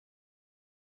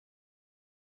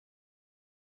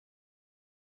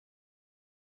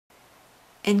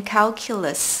In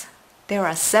calculus, there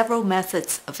are several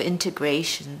methods of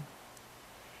integration,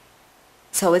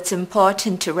 so it's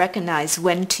important to recognize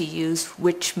when to use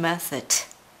which method.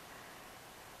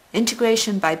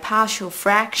 Integration by partial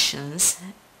fractions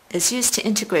is used to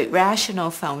integrate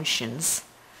rational functions.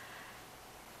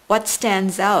 What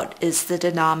stands out is the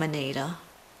denominator.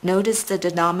 Notice the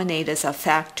denominators are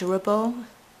factorable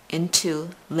into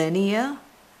linear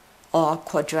or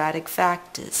quadratic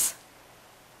factors.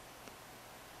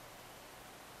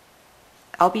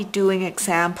 I'll be doing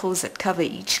examples that cover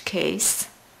each case.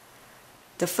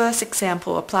 The first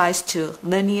example applies to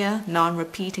linear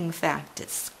non-repeating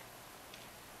factors.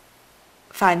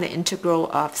 Find the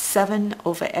integral of 7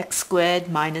 over x squared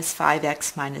minus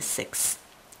 5x minus 6.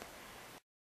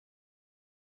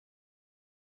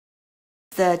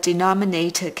 The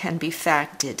denominator can be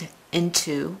factored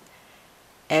into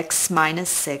x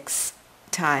minus 6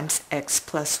 times x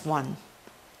plus 1.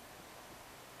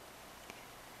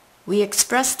 We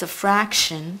express the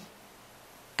fraction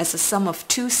as a sum of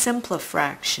two simpler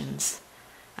fractions,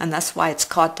 and that's why it's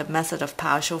called the method of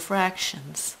partial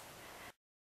fractions.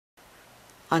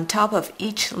 On top of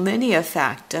each linear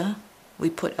factor, we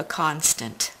put a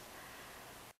constant.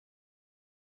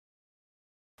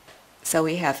 So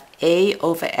we have a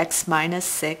over x minus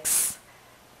 6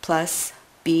 plus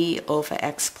b over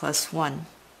x plus 1.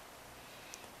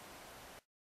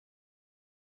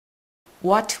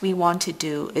 What we want to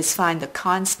do is find the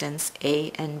constants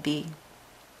a and b.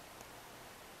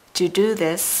 To do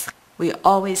this, we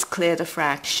always clear the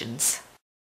fractions.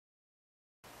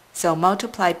 So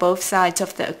multiply both sides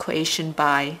of the equation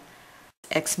by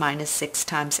x minus 6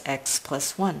 times x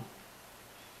plus 1.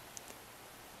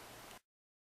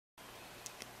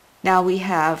 Now we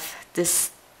have this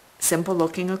simple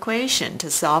looking equation to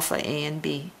solve for a and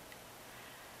b.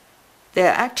 There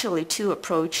are actually two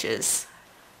approaches.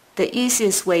 The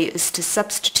easiest way is to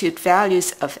substitute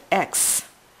values of x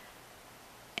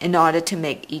in order to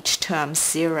make each term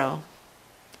 0.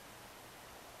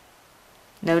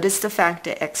 Notice the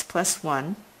factor x plus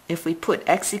 1. If we put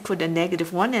x equal to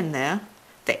negative 1 in there,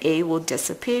 the a will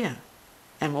disappear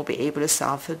and we'll be able to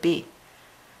solve for b.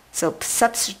 So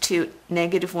substitute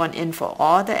negative 1 in for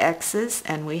all the x's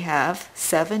and we have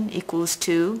 7 equals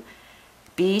 2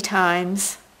 b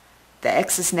times, the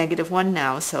x is negative 1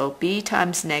 now, so b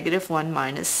times negative 1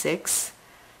 minus 6,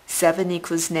 7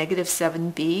 equals negative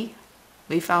 7b.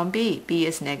 We found b. b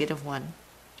is negative 1.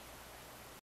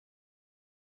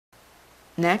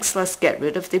 Next, let's get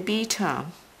rid of the b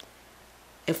term.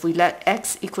 If we let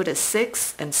x equal to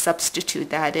 6 and substitute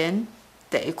that in,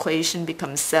 the equation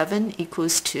becomes 7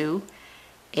 equals 2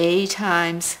 a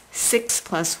times 6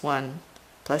 plus 1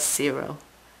 plus 0.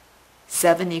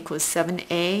 7 equals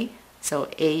 7a, so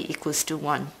a equals to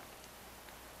 1.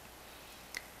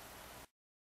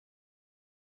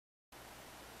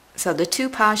 So the two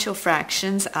partial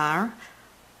fractions are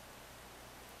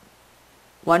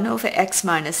 1 over x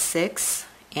minus 6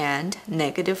 and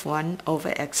negative 1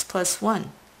 over x plus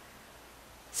 1.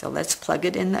 So let's plug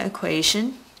it in the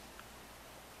equation,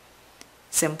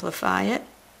 simplify it,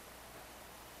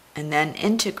 and then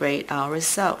integrate our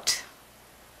result.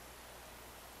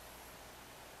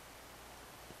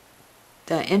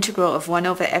 The integral of 1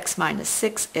 over x minus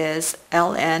 6 is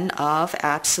ln of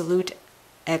absolute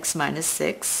x minus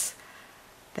 6.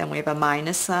 Then we have a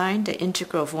minus sign. The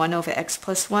integral of 1 over x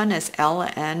plus 1 is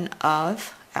ln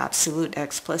of absolute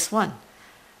x plus 1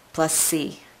 plus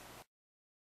c.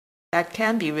 That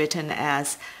can be written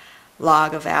as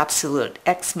log of absolute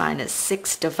x minus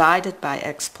 6 divided by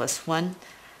x plus 1,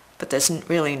 but there's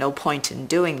really no point in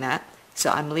doing that, so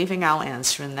I'm leaving our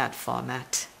answer in that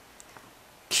format.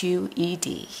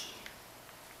 QED.